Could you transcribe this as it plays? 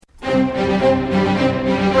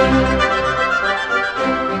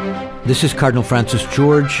This is Cardinal Francis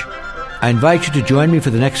George. I invite you to join me for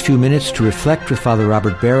the next few minutes to reflect with Father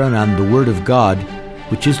Robert Barron on the Word of God,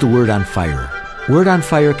 which is the Word on Fire. Word on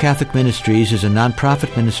Fire Catholic Ministries is a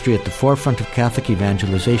non-profit ministry at the forefront of Catholic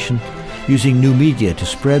evangelization, using new media to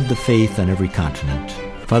spread the faith on every continent.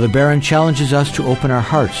 Father Barron challenges us to open our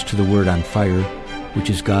hearts to the Word on Fire, which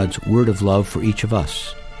is God's word of love for each of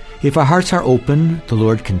us. If our hearts are open, the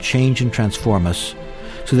Lord can change and transform us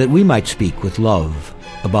so that we might speak with love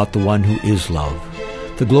about the one who is love.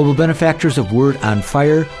 The global benefactors of Word on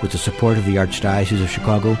Fire, with the support of the Archdiocese of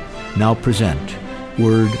Chicago, now present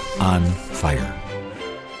Word on Fire.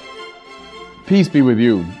 Peace be with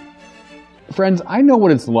you. Friends, I know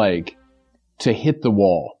what it's like to hit the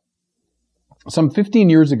wall. Some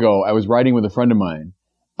 15 years ago, I was riding with a friend of mine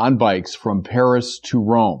on bikes from Paris to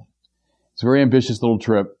Rome. It's a very ambitious little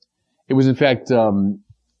trip. It was, in fact,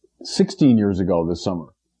 16 years ago this summer.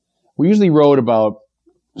 We usually rode about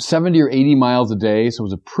 70 or 80 miles a day, so it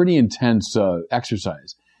was a pretty intense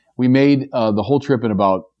exercise. We made the whole trip in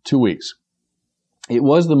about 2 weeks. It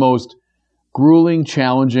was the most grueling,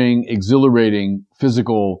 challenging, exhilarating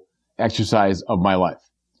physical exercise of my life.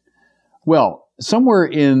 Well, somewhere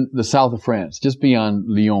in the south of France, just beyond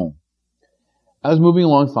Lyon, I was moving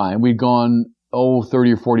along fine. We'd gone,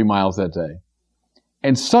 30 or 40 miles that day.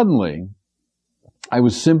 And suddenly, I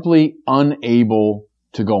was simply unable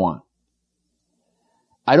to go on.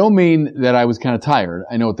 I don't mean that I was kind of tired.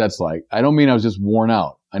 I know what that's like. I don't mean I was just worn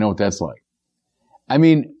out. I know what that's like. I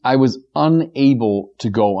mean, I was unable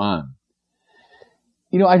to go on.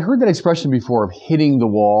 You know, I'd heard that expression before of hitting the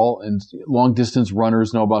wall, and long distance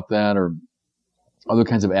runners know about that, or other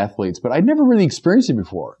kinds of athletes, but I'd never really experienced it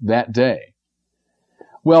before that day.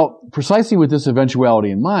 Well, precisely with this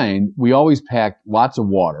eventuality in mind, we always packed lots of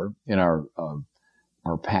water in our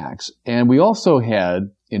packs, and we also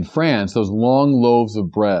had in France those long loaves of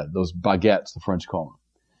bread, those baguettes, the French call them.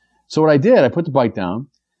 So what I did, I put the bike down,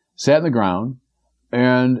 sat on the ground,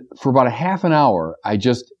 and for about a half an hour, I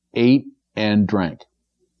just ate and drank.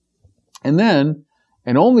 And then,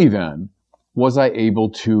 and only then, was I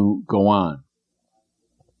able to go on.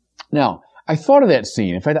 Now, I thought of that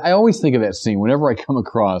scene. In fact, I always think of that scene whenever I come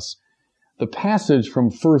across the passage from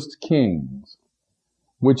 1 Kings,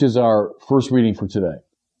 which is our first reading for today.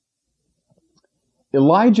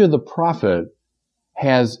 Elijah the prophet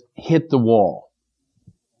has hit the wall.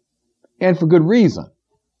 And for good reason.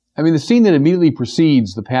 I mean, the scene that immediately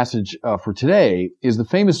precedes the passage for today is the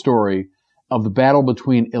famous story of the battle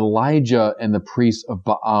between Elijah and the priests of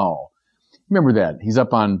Baal. Remember that. He's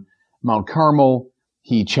up on Mount Carmel.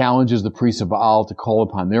 He challenges the priests of Baal to call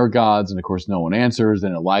upon their gods, and of course no one answers.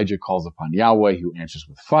 Then Elijah calls upon Yahweh, who answers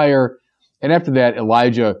with fire. And after that,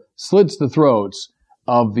 Elijah slits the throats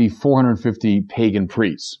of the 450 pagan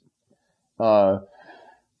priests.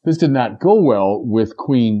 This did not go well with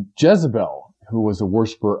Queen Jezebel, who was a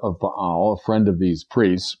worshiper of Baal, a friend of these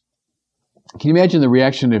priests. Can you imagine the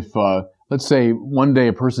reaction if, let's say, one day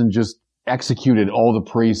a person just executed all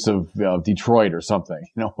the priests of Detroit or something?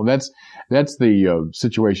 You know, well, that's the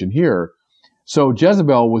situation here. So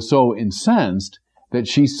Jezebel was so incensed that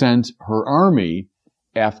she sent her army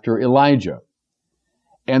after Elijah.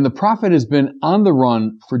 And the prophet has been on the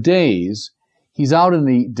run for days. He's out in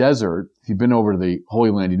the desert. If you've been over to the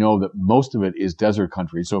Holy Land, you know that most of it is desert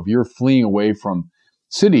country. So if you're fleeing away from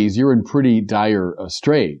cities, you're in pretty dire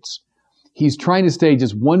straits. He's trying to stay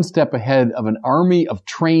just one step ahead of an army of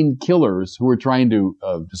trained killers who are trying to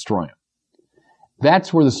destroy him.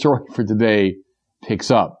 That's where the story for today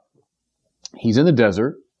picks up. He's in the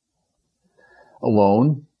desert,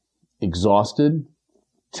 alone, exhausted,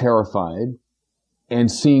 terrified, and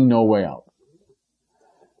seeing no way out.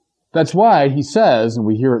 That's why he says, and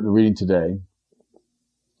we hear it in the reading today,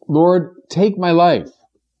 "Lord, take my life,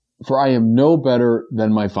 for I am no better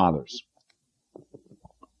than my fathers."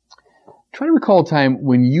 Try to recall a time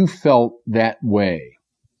when you felt that way,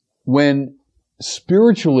 when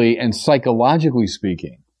spiritually and psychologically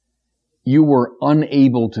speaking, you were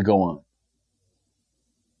unable to go on.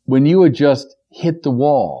 When you had just hit the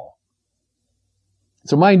wall.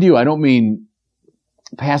 So mind you, I don't mean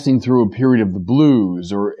passing through a period of the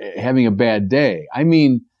blues or having a bad day. I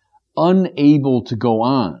mean unable to go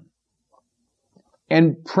on.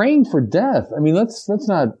 And praying for death. I mean, let's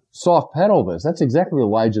not soft pedal this. That's exactly what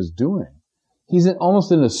Elijah's doing. He's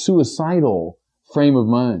almost in a suicidal frame of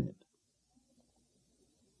mind.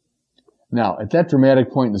 Now, at that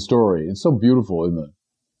dramatic point in the story, it's so beautiful, isn't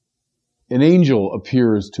it? An angel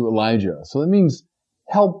appears to Elijah. So that means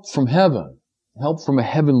help from heaven, help from a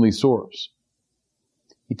heavenly source.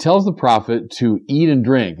 He tells the prophet to eat and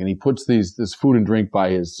drink, and he puts this food and drink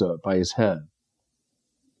by his head.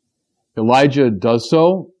 Elijah does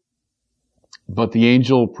so, but the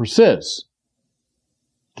angel persists.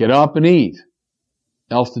 Get up and eat,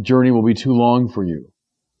 else the journey will be too long for you.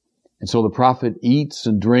 And so the prophet eats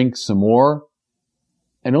and drinks some more,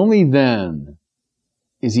 and only then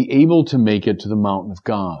is he able to make it to the mountain of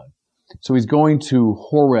God. So he's going to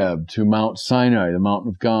Horeb, to Mount Sinai, the mountain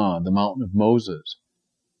of God, the mountain of Moses.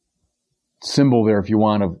 Symbol there, if you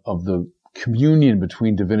want, of the communion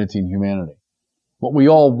between divinity and humanity. What we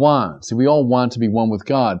all want. See, we all want to be one with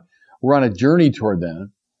God. We're on a journey toward that.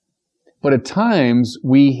 But at times,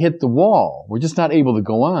 we hit the wall. We're just not able to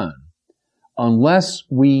go on unless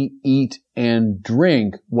we eat and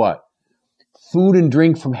drink what? Food and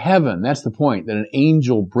drink from heaven. That's the point, that an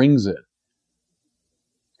angel brings it.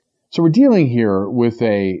 So we're dealing here with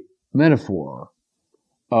a metaphor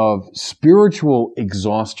of spiritual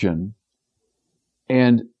exhaustion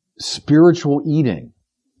and spiritual eating.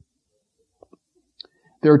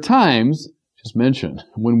 There are times, just mentioned,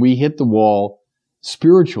 when we hit the wall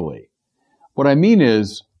spiritually. What I mean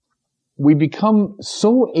is, we become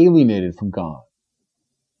so alienated from God,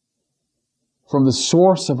 from the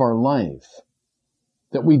source of our life,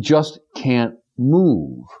 that we just can't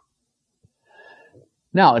move.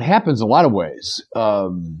 Now, it happens a lot of ways.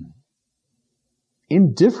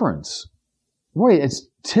 Indifference. Boy, it's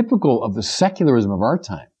typical of the secularism of our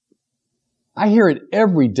time. I hear it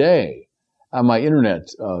every day on my internet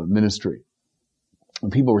ministry.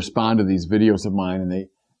 When people respond to these videos of mine, and they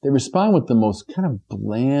respond with the most kind of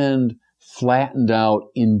bland, flattened out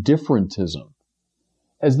indifferentism.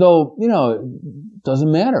 As though, it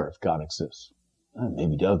doesn't matter if God exists.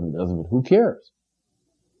 Maybe it doesn't, but who cares?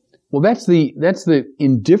 Well, that's the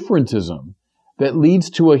indifferentism that leads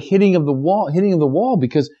to a hitting of the wall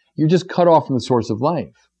because you're just cut off from the source of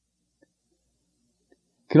life.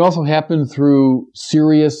 It can also happen through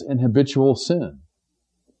serious and habitual sin.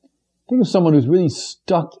 Think of someone who's really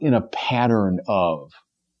stuck in a pattern of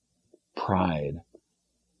pride,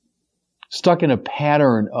 stuck in a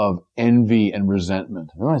pattern of envy and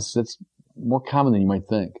resentment. That's more common than you might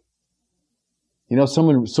think.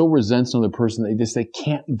 Someone so resents another person that they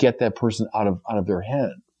can't get that person out of their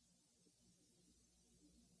head.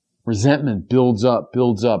 Resentment builds up.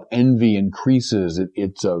 Envy increases.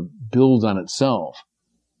 It builds on itself.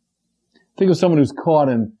 Think of someone who's caught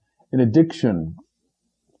in an addiction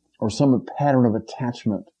or some pattern of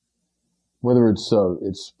attachment, whether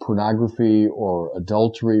it's pornography or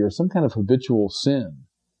adultery or some kind of habitual sin.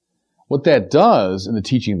 What that does in the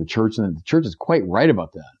teaching of the church, and the church is quite right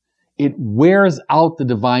about that, it wears out the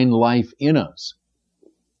divine life in us.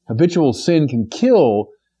 Habitual sin can kill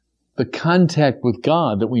the contact with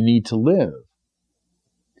God that we need to live.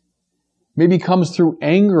 Maybe it comes through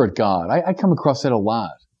anger at God. I come across that a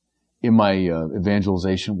lot in my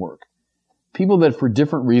evangelization work. People that for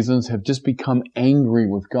different reasons have just become angry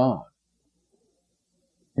with God.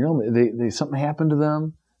 Something happened to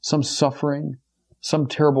them, some suffering, some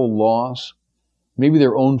terrible loss, maybe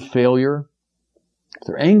their own failure.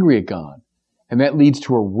 They're angry at God, and that leads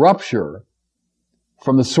to a rupture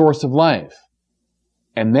from the source of life.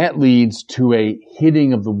 And that leads to a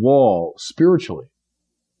hitting of the wall spiritually.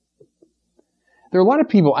 There are a lot of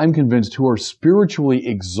people, I'm convinced, who are spiritually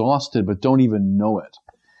exhausted but don't even know it.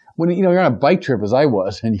 When you're on a bike trip, as I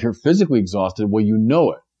was, and you're physically exhausted, well, you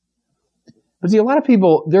know it. But see, a lot of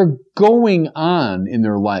people, they're going on in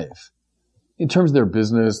their life, in terms of their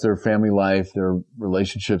business, their family life, their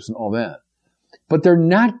relationships, and all that. But they're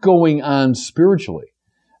not going on spiritually.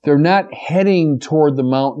 They're not heading toward the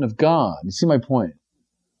mountain of God. You see my point?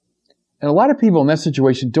 And a lot of people in that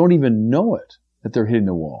situation don't even know it, that they're hitting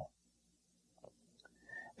the wall.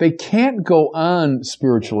 They can't go on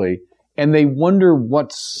spiritually, and they wonder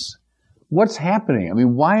what's happening. I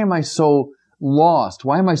mean, why am I so lost?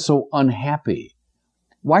 Why am I so unhappy?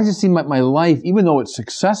 Why does it seem like my life, even though it's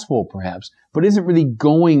successful perhaps, but isn't really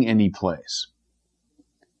going anyplace?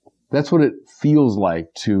 That's what it feels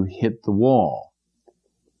like to hit the wall,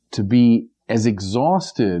 to be as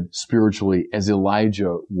exhausted spiritually as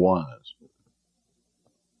Elijah was.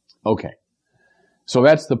 Okay, so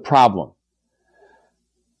that's the problem.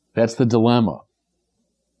 That's the dilemma.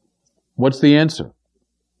 What's the answer?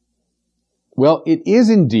 Well, it is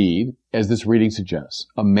indeed, as this reading suggests,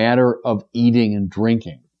 a matter of eating and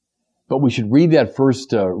drinking. But we should read that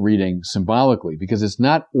first reading symbolically, because it's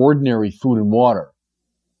not ordinary food and water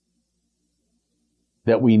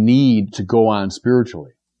that we need to go on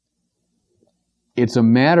spiritually. It's a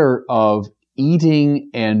matter of eating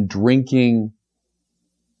and drinking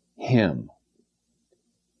Him.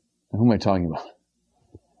 And who am I talking about?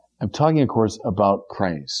 I'm talking, of course, about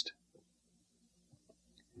Christ.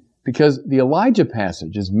 Because the Elijah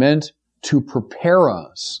passage is meant to prepare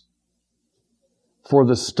us for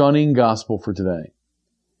the stunning gospel for today,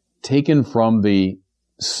 taken from the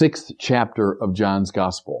 6th chapter of John's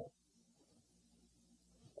gospel.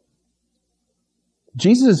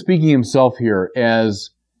 Jesus is speaking himself here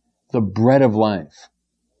as the bread of life,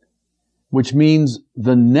 which means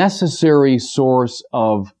the necessary source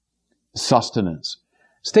of sustenance.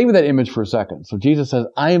 Stay with that image for a second. So Jesus says,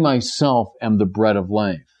 I myself am the bread of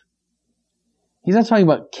life. He's not talking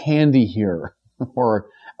about candy here, or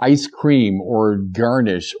ice cream, or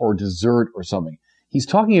garnish, or dessert, or something. He's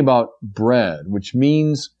talking about bread, which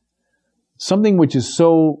means something which is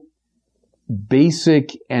so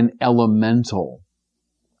basic and elemental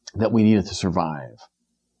that we need it to survive.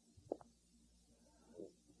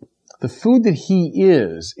 The food that he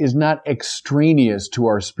is not extraneous to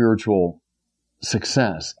our spiritual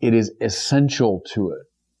success. It is essential to it.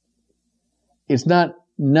 It's not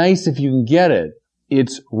nice if you can get it.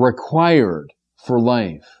 It's required for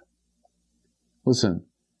life. Listen,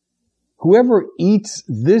 whoever eats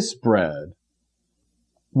this bread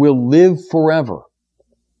will live forever.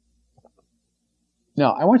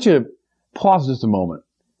 Now, I want you to pause just a moment.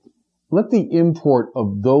 Let the import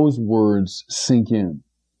of those words sink in.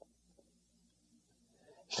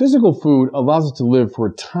 Physical food allows us to live for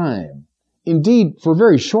a time. Indeed, for a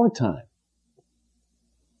very short time.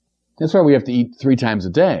 That's why we have to eat 3 times a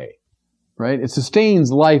day, right? It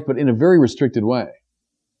sustains life, but in a very restricted way.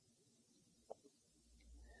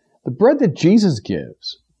 The bread that Jesus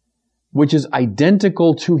gives, which is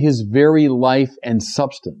identical to his very life and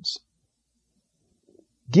substance,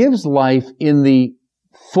 gives life in the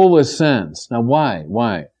fullest sense. Now, why?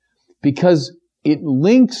 Why? Because it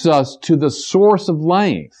links us to the source of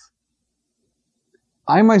life.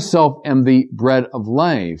 I myself am the bread of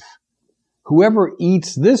life. Whoever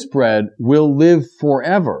eats this bread will live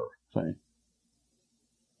forever.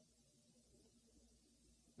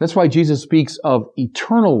 That's why Jesus speaks of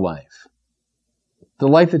eternal life, the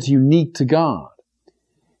life that's unique to God.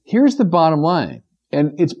 Here's the bottom line,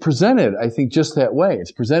 and it's presented, I think, just that way.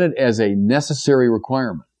 It's presented as a necessary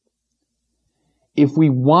requirement. If we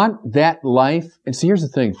want that life, and see, here's the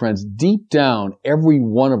thing, friends, deep down, every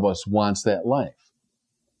one of us wants that life.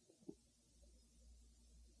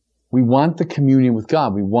 We want the communion with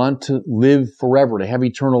God. We want to live forever, to have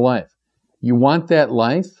eternal life. You want that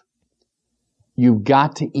life? You've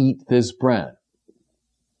got to eat this bread.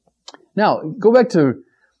 Now, go back to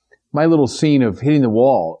my little scene of hitting the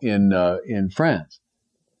wall in France.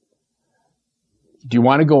 Do you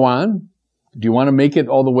want to go on? Do you want to make it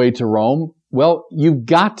all the way to Rome? Well, you've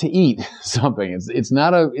got to eat something. It's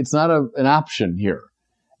not an option here.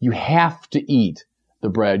 You have to eat the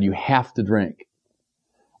bread. You have to drink.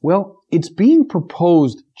 Well, it's being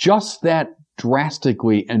proposed just that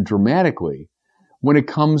drastically and dramatically when it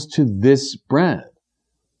comes to this bread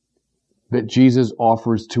that Jesus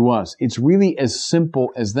offers to us. It's really as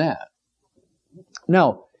simple as that.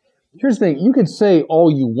 Now, here's the thing. You could say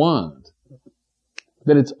all you want,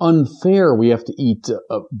 that it's unfair we have to eat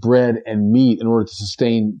bread and meat in order to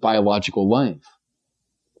sustain biological life.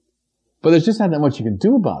 But there's just not that much you can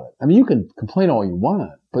do about it. I mean, you can complain all you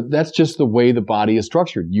want, but that's just the way the body is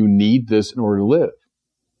structured. You need this in order to live.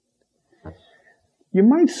 You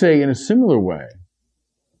might say in a similar way,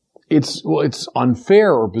 it's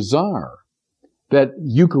unfair or bizarre that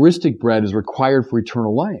Eucharistic bread is required for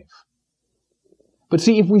eternal life. But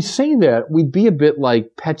see, if we say that, we'd be a bit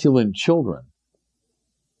like petulant children.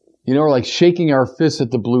 You know, or like shaking our fists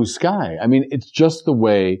at the blue sky. I mean, it's just the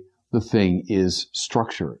way the thing is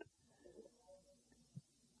structured.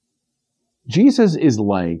 Jesus is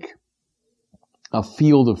like a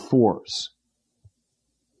field of force.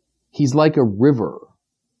 He's like a river.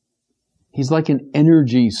 He's like an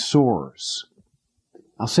energy source.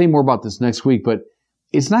 I'll say more about this next week, but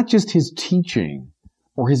it's not just his teaching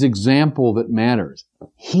or his example that matters.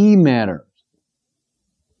 He matters.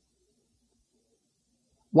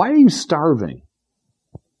 Why are you starving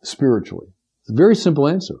spiritually? It's a very simple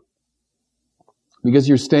answer. Because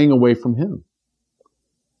you're staying away from him.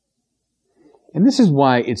 And this is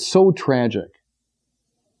why it's so tragic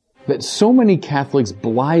that so many Catholics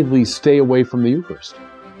blithely stay away from the Eucharist,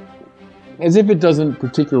 as if it doesn't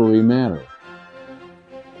particularly matter.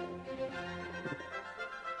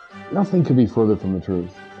 Nothing could be further from the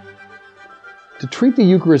truth. To treat the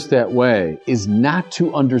Eucharist that way is not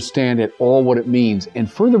to understand at all what it means, and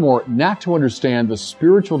furthermore, not to understand the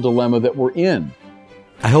spiritual dilemma that we're in.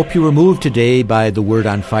 I hope you were moved today by the Word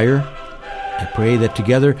on Fire. I pray that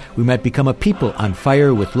together we might become a people on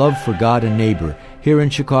fire with love for God and neighbor, here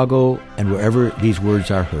in Chicago and wherever these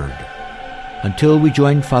words are heard. Until we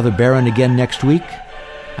join Father Barron again next week,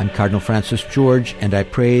 I'm Cardinal Francis George, and I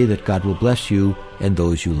pray that God will bless you and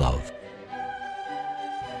those you love.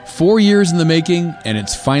 4 years in the making, and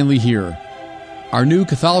it's finally here. Our new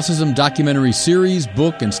Catholicism documentary series,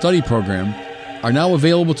 book, and study program are now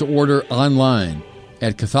available to order online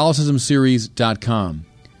at CatholicismSeries.com.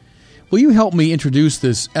 Will you help me introduce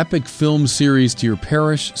this epic film series to your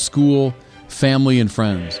parish, school, family, and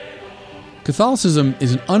friends? Catholicism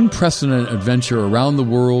is an unprecedented adventure around the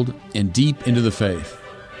world and deep into the faith.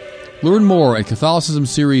 Learn more at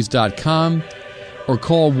CatholicismSeries.com or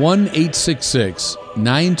call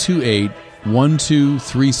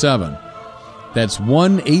 1-866-928-1237. That's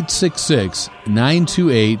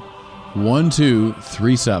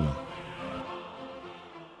 1-866-928-1237.